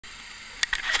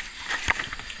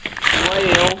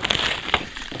Well,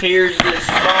 here's this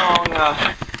song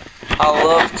I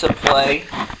love to play.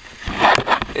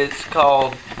 It's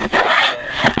called,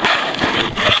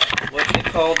 what's it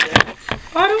called?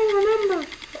 I don't remember.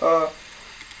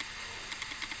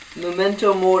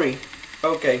 Memento Mori.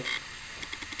 Okay.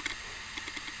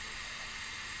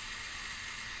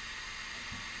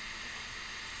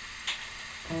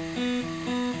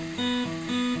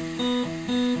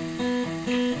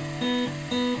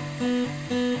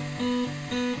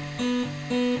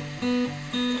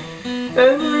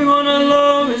 Everyone I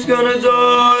love is gonna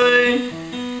die,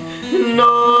 and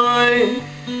I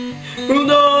will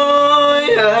die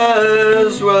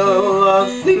as well. I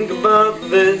think about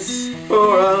this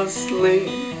before I sleep.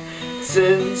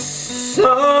 Since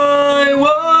I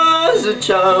was a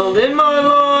child in my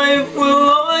life, will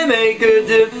I make a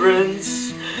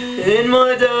difference? In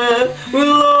my death,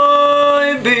 will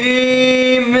I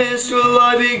be missed? Will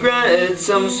I be granted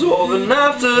some sort of an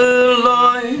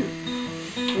afterlife?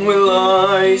 Will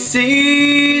I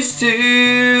cease to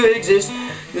exist?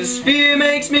 This fear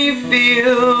makes me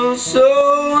feel so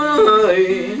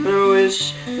high. I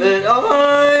wish that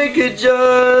I could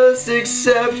just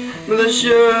accept the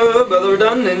sure by the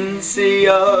redundancy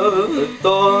of the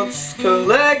thoughts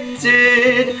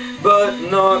collected but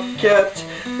not kept.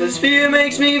 This fear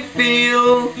makes me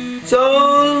feel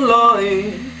so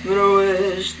alive. And I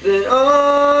wish that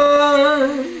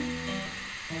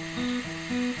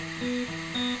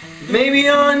maybe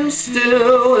I'm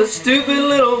still a stupid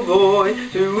little boy,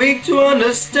 too weak to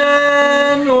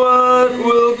understand what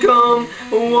will come.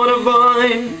 I wanna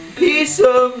find peace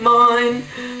of mind.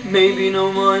 Maybe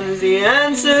no mind is the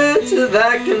answer to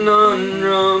that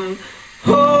conundrum.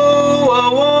 Oh, I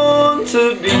want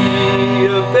to be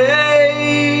a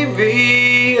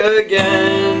baby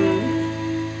again.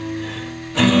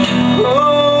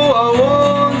 Oh, I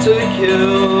want to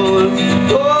kill the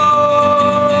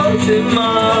thoughts in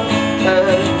my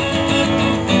head.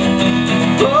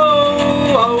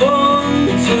 Oh, I want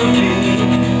to be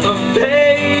a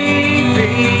baby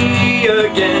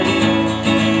again.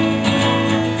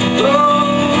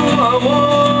 Oh, I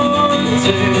want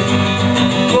to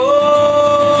forget.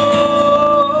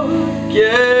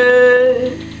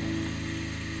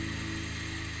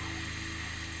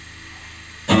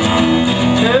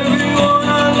 Everyone I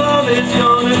love is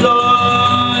gonna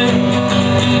die,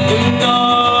 and I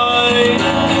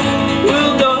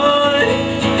will die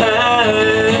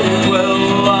as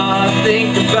well. I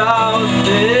think about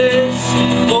this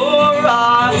before I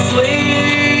sleep.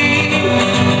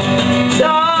 I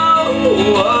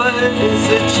was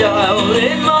a child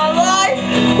in my life.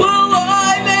 Will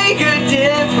I make a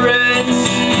difference?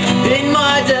 In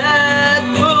my death,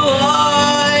 will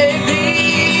I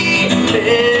be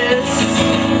missed?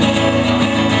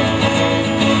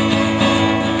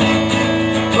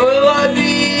 Will I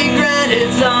be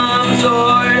granted some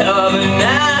sort of an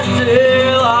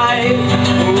afterlife?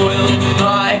 Will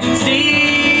I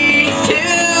cease to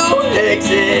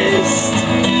exist?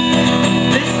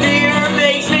 This fear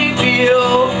makes me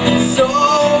feel so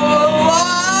alive.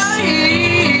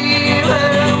 I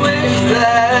wish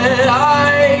that I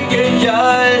could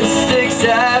just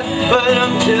accept, but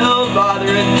I'm killed by the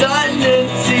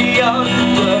redundancy of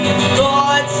the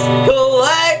thoughts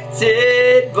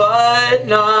collected but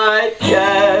not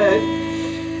kept.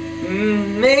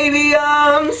 Maybe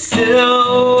I'm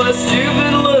still a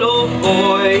stupid little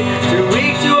boy, too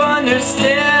weak to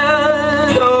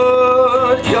understand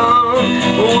or come.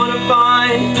 I wanna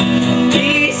find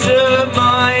peace of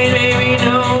mind. Maybe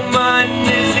no mind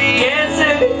is the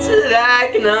answer to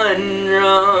that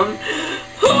conundrum.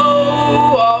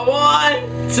 Oh, I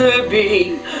want to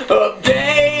be a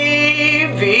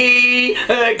baby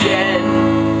again.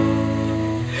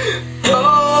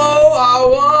 Oh, I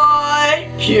want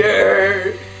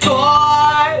pure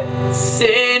thoughts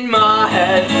in my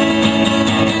head.